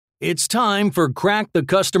It's time for Crack the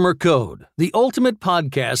Customer Code, the ultimate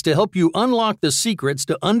podcast to help you unlock the secrets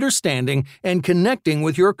to understanding and connecting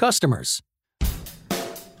with your customers.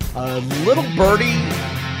 A little birdie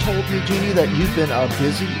told me, Jeannie, that you've been a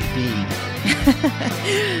busy bee.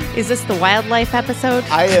 Is this the wildlife episode?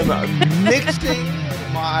 I am mixing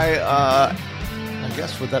my, I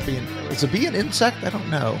guess, would that be, is a bee an insect? I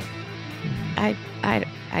don't know.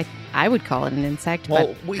 I would call it an insect. Well,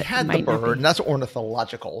 but we had the bird, and that's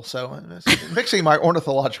ornithological. So I'm mixing my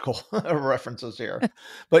ornithological references here.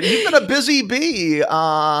 But you've been a busy bee.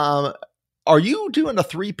 Are you doing a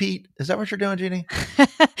three-peat? Is that what you're doing, Jeannie?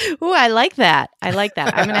 Ooh, I like that. I'm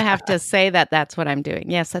going to have to say that that's what I'm doing.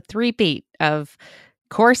 Yes, a three-peat of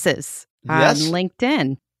courses on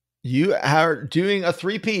LinkedIn. You are doing a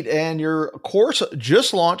three-peat, and your course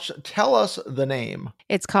just launched. Tell us the name.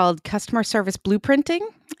 It's called Customer Service Blueprinting,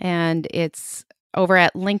 and it's over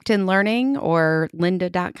at LinkedIn Learning or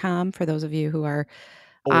lynda.com for those of you who are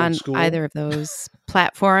on either of those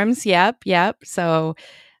platforms. Yep. So,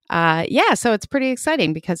 so it's pretty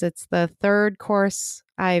exciting because it's the third course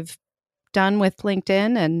I've done with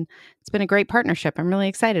LinkedIn, and it's been a great partnership. I'm really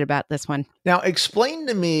excited about this one. Now, explain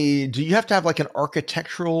to me, do you have to have like an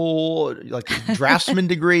architectural, like draftsman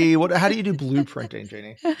degree? How do you do blueprinting,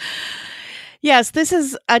 Jeannie? Yes, this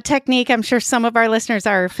is a technique. I'm sure some of our listeners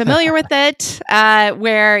are familiar with it,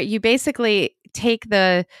 where you basically take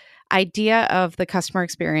the idea of the customer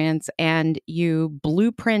experience and you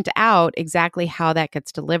blueprint out exactly how that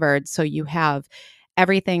gets delivered. So you have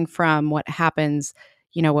everything from what happens,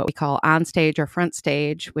 what we call on stage or front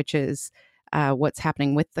stage, which is what's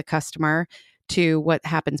happening with the customer, to what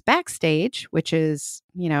happens backstage, which is,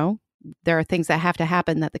 there are things that have to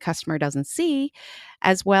happen that the customer doesn't see,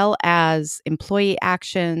 as well as employee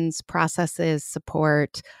actions, processes,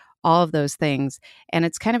 support, all of those things. And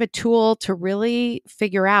it's kind of a tool to really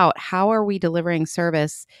figure out how are we delivering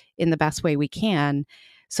service in the best way we can,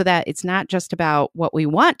 so that it's not just about what we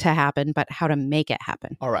want to happen, but how to make it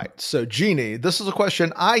happen. All right. So, Jeannie, this is a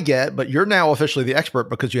question I get, but you're now officially the expert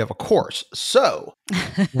because you have a course. So,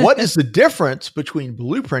 what is the difference between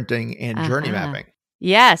blueprinting and journey mapping?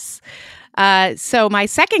 Yes. So, my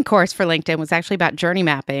second course for LinkedIn was actually about journey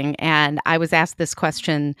mapping. And I was asked this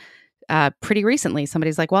question pretty recently.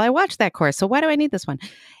 Somebody's like, well, I watched that course, so why do I need this one?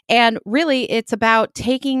 And really, it's about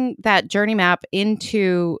taking that journey map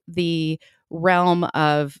into the realm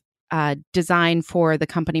of design for the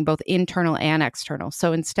company, both internal and external.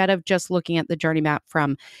 So instead of just looking at the journey map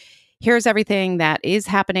from here's everything that is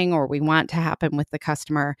happening or we want to happen with the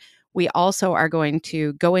customer, we also are going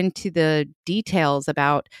to go into the details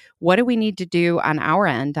about what do we need to do on our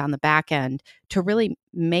end, on the back end, to really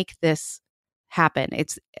make this happen.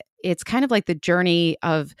 It's kind of like the journey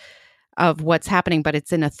of what's happening, but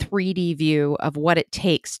it's in a 3D view of what it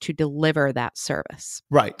takes to deliver that service.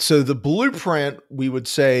 Right. So the blueprint, we would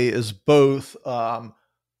say, is both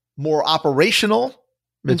more operational.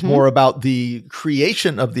 It's more about the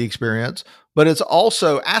creation of the experience, but it's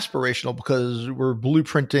also aspirational because we're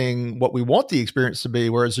blueprinting what we want the experience to be.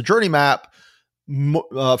 Whereas the journey map,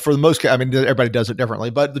 for the most, everybody does it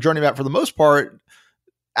differently, but the journey map, for the most part,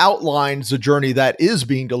 outlines the journey that is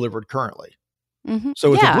being delivered currently. Mm-hmm.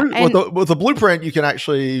 So with a blueprint, you can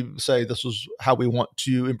actually say this is how we want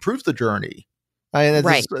to improve the journey.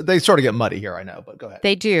 Right. They sort of get muddy here, I know, but go ahead.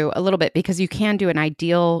 They do a little bit because you can do an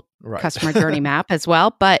ideal customer journey map as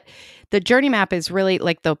well. But the journey map is really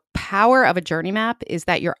like the power of a journey map is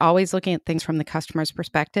that you're always looking at things from the customer's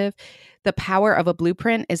perspective. The power of a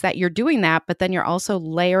blueprint is that you're doing that, but then you're also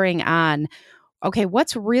layering on, okay,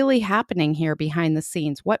 what's really happening here behind the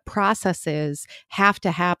scenes? What processes have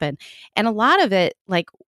to happen? And a lot of it, like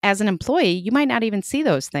as an employee, you might not even see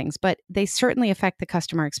those things, but they certainly affect the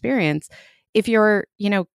customer experience. If your,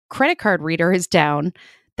 credit card reader is down,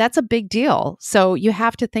 that's a big deal. So you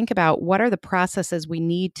have to think about what are the processes we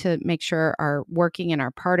need to make sure are working and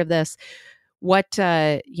are part of this. What,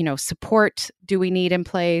 support do we need in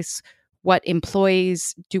place? What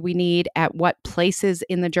employees do we need at what places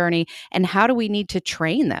in the journey? And how do we need to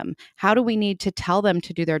train them? How do we need to tell them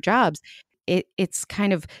to do their jobs? It's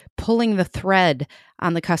kind of pulling the thread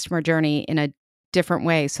on the customer journey in a different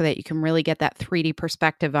way so that you can really get that 3D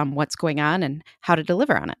perspective on what's going on and how to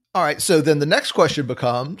deliver on it. All right. So then the next question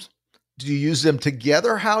becomes, do you use them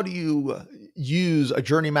together? How do you use a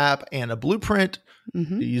journey map and a blueprint?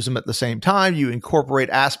 Mm-hmm. Do you use them at the same time? You incorporate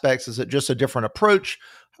aspects? Is it just a different approach?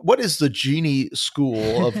 What is the Jeannie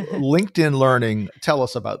School of LinkedIn Learning? Tell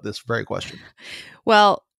us about this very question.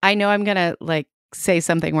 Well, I know I'm going to say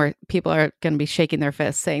something where people are going to be shaking their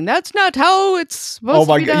fists saying, that's not how it's supposed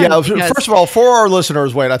to be done. Yeah. First of all, for our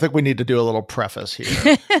listeners, wait, I think we need to do a little preface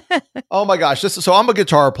here. Oh my gosh. So I'm a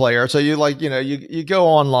guitar player. So you go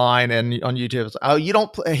online and on YouTube. Oh,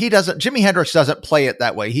 Jimi Hendrix doesn't play it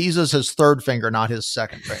that way. He uses his third finger, not his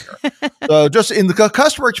second finger. So just in the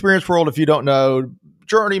customer experience world, if you don't know,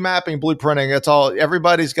 journey mapping, blueprinting,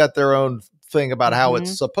 everybody's got their own thing about how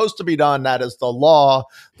it's supposed to be done. That is the law.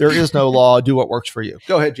 There is no law. Do what works for you.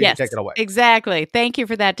 Go ahead, Jeannie, yes, take it away. Exactly. Thank you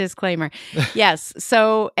for that disclaimer. Yes.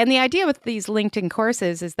 So, and the idea with these LinkedIn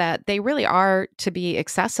courses is that they really are to be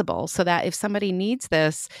accessible so that if somebody needs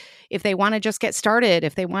this, if they want to just get started,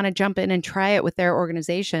 if they want to jump in and try it with their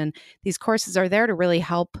organization, these courses are there to really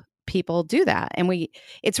help people do that. And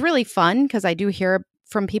it's really fun because I do hear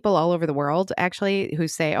from people all over the world, actually, who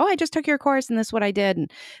say, oh, I just took your course and this is what I did.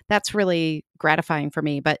 And that's really gratifying for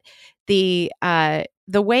me. But the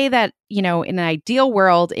way that, in an ideal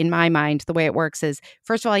world, in my mind, the way it works is,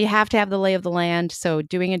 first of all, you have to have the lay of the land. So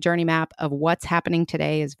doing a journey map of what's happening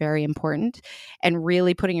today is very important and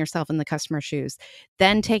really putting yourself in the customer's shoes.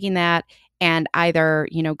 Then taking that and either,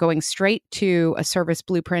 going straight to a service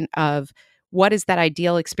blueprint of what is that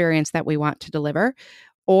ideal experience that we want to deliver,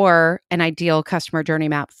 or an ideal customer journey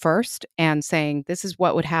map first and saying, this is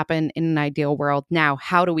what would happen in an ideal world. Now,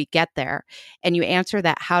 how do we get there? And you answer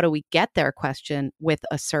that how do we get there question with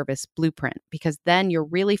a service blueprint, because then you're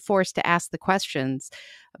really forced to ask the questions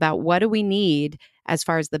about what do we need as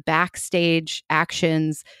far as the backstage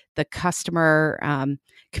actions, the customer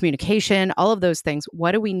communication, all of those things.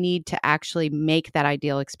 What do we need to actually make that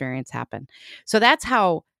ideal experience happen? So that's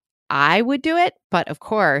how I would do it. But of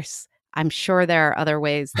course, I'm sure there are other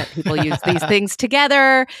ways that people use these things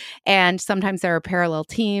together. And sometimes there are parallel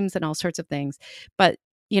teams and all sorts of things. But,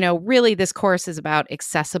 really this course is about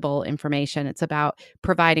accessible information. It's about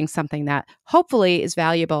providing something that hopefully is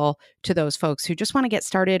valuable to those folks who just want to get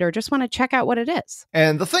started or just want to check out what it is.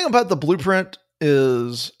 And the thing about the blueprint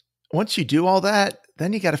is once you do all that,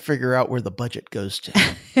 then you got to figure out where the budget goes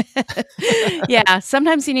to. Yeah.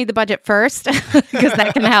 Sometimes you need the budget first because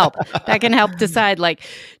that can help. That can help decide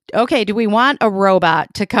okay, do we want a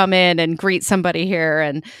robot to come in and greet somebody here?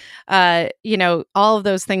 And, all of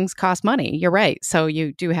those things cost money. You're right. So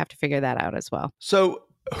you do have to figure that out as well. So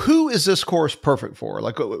who is this course perfect for?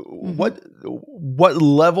 What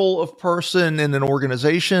level of person in an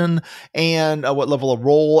organization and what level of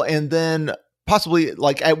role? And then possibly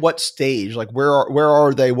at what stage, where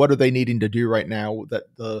are they? What are they needing to do right now that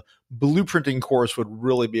the blueprinting course would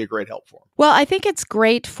really be a great help for them? Well, I think it's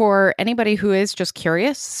great for anybody who is just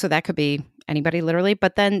curious. So that could be anybody literally.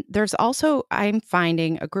 But then there's also, I'm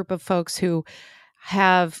finding a group of folks who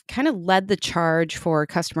have kind of led the charge for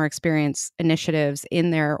customer experience initiatives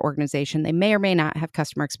in their organization. They may or may not have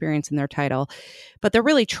customer experience in their title, but they're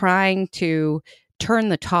really trying to turn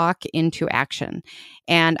the talk into action.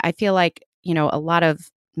 And I feel like a lot of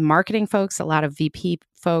marketing folks, a lot of VP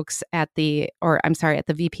folks at the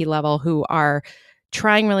VP level who are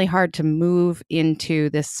trying really hard to move into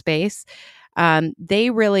this space, they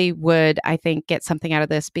really would, I think, get something out of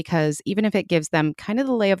this, because even if it gives them kind of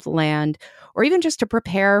the lay of the land, or even just to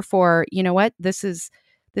prepare for, this is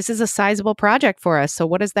a sizable project for us. So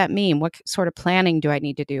what does that mean? What sort of planning do I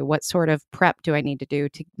need to do? What sort of prep do I need to do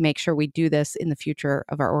to make sure we do this in the future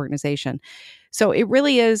of our organization? So it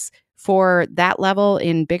really is for that level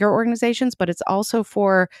in bigger organizations, but it's also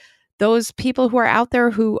for those people who are out there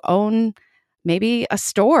who own maybe a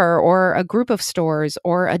store or a group of stores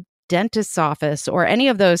or a dentist's office or any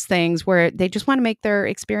of those things where they just want to make their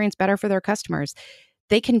experience better for their customers.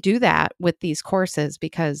 They can do that with these courses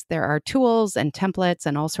because there are tools and templates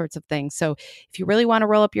and all sorts of things. So if you really want to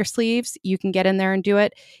roll up your sleeves, you can get in there and do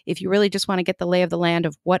it. If you really just want to get the lay of the land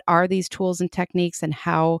of what are these tools and techniques and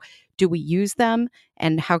how do we use them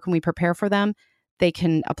and how can we prepare for them, they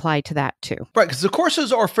can apply to that too. Right, because the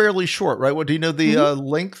courses are fairly short, right? What do you know the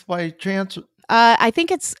length by chance? I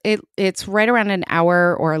think it's right around an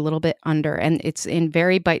hour or a little bit under, and it's in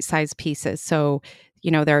very bite-sized pieces. So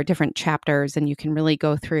there are different chapters and you can really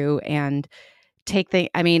go through and take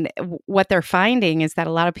what they're finding is that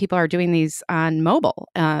a lot of people are doing these on mobile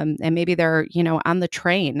and maybe they're, on the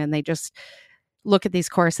train and they just look at these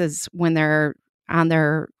courses when they're on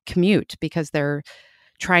their commute because they're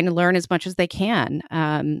trying to learn as much as they can.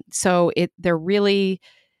 So they're really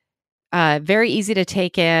very easy to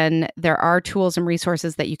take in. There are tools and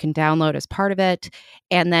resources that you can download as part of it.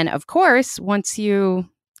 And then, of course, once you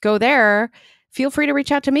go there, feel free to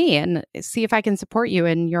reach out to me and see if I can support you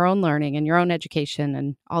in your own learning and your own education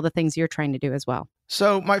and all the things you're trying to do as well.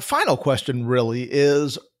 So my final question really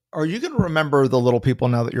is, Are you going to remember the little people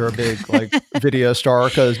now that you're a big like video star?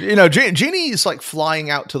 Because, you know, Jeannie's like flying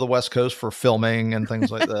out to the West Coast for filming and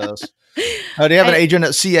things like this. Do you have an agent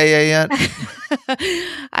at CAA yet?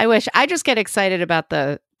 I wish. I just get excited about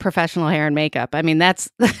the professional hair and makeup. I mean, that's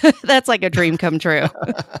like a dream come true.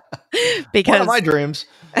 Because one of my dreams.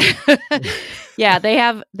 Yeah, they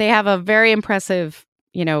have a very impressive,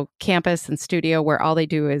 you know, campus and studio where all they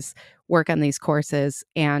do is work on these courses,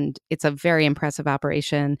 and it's a very impressive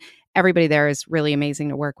operation. Everybody there is really amazing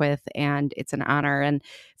to work with, and it's an honor. And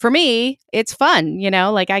for me, it's fun, you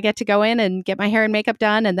know, like I get to go in and get my hair and makeup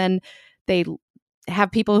done, and then they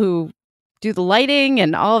have people who do the lighting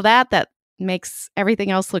and all of that makes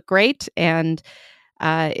everything else look great. And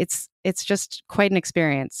it's just quite an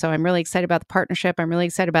experience. So I'm really excited about the partnership. I'm really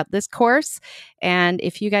excited about this course. And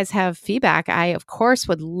if you guys have feedback, I, of course,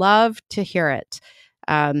 would love to hear it.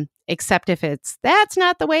 Except if that's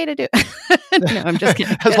not the way to do it. No, I'm just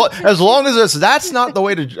kidding. as long as that's not the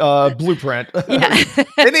way to blueprint. Yeah.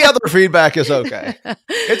 Any other feedback is okay.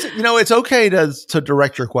 It's okay to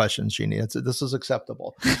direct your questions, Jeannie. This is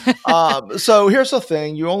acceptable. So here's the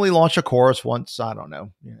thing: you only launch a course once, I don't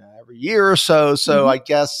know, every year or so. So I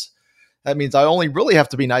guess that means I only really have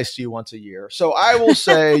to be nice to you once a year. So I will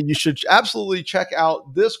say you should absolutely check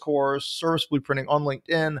out this course, Service Blueprinting, on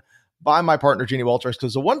LinkedIn, by my partner, Jeannie Walters,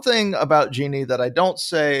 because the one thing about Jeannie that I don't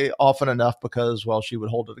say often enough, because, well, she would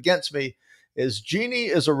hold it against me, is Jeannie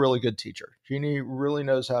is a really good teacher. Jeannie really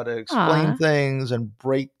knows how to explain things and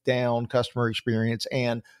break down customer experience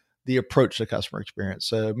and the approach to customer experience.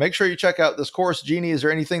 So make sure you check out this course. Jeannie, is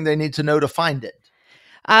there anything they need to know to find it?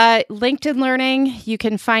 LinkedIn Learning, you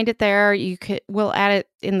can find it there. We'll add it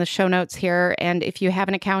in the show notes here. And if you have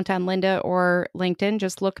an account on Lynda or LinkedIn,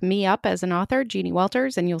 just look me up as an author, Jeannie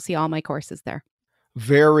Walters, and you'll see all my courses there.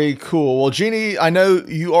 Very cool. Well, Jeannie, I know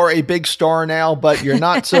you are a big star now, but you're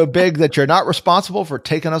not so big that you're not responsible for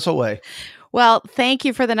taking us away. Well, thank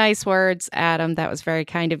you for the nice words, Adam. That was very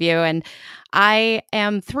kind of you. And I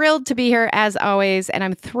am thrilled to be here as always. And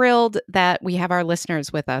I'm thrilled that we have our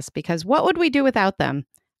listeners with us, because what would we do without them?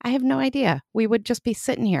 I have no idea. We would just be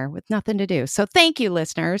sitting here with nothing to do. So thank you,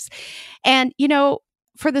 listeners. And,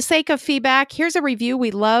 for the sake of feedback, here's a review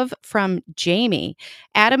we love from Jamie.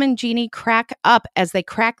 Adam and Jeannie crack up as they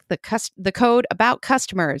crack the code about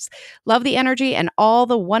customers. Love the energy and all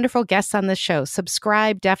the wonderful guests on this show.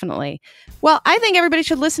 Subscribe, definitely. Well, I think everybody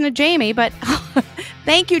should listen to Jamie, but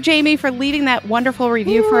thank you, Jamie, for leaving that wonderful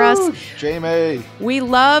review for us. Jamie. We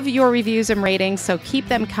love your reviews and ratings, so keep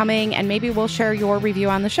them coming, and maybe we'll share your review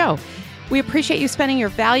on the show. We appreciate you spending your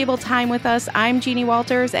valuable time with us. I'm Jeannie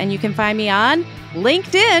Walters, and you can find me on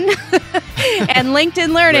LinkedIn and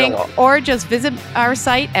LinkedIn Learning, or just visit our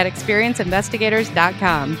site at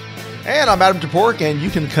experienceinvestigators.com. And I'm Adam Toporek, and you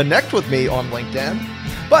can connect with me on LinkedIn.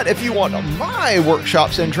 But if you want my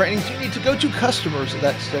workshops and trainings, you need to go to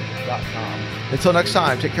customersthatstick.com. Until next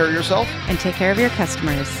time, take care of yourself. And take care of your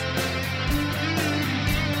customers.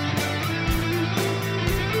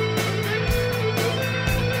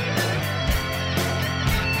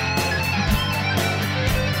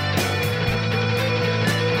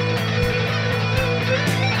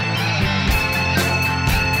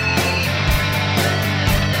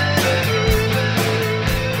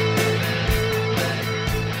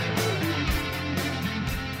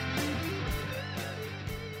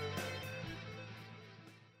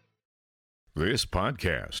 This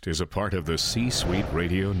podcast is a part of the C-Suite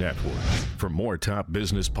Radio Network. For more top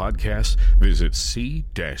business podcasts, visit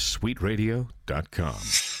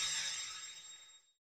c-suiteradio.com.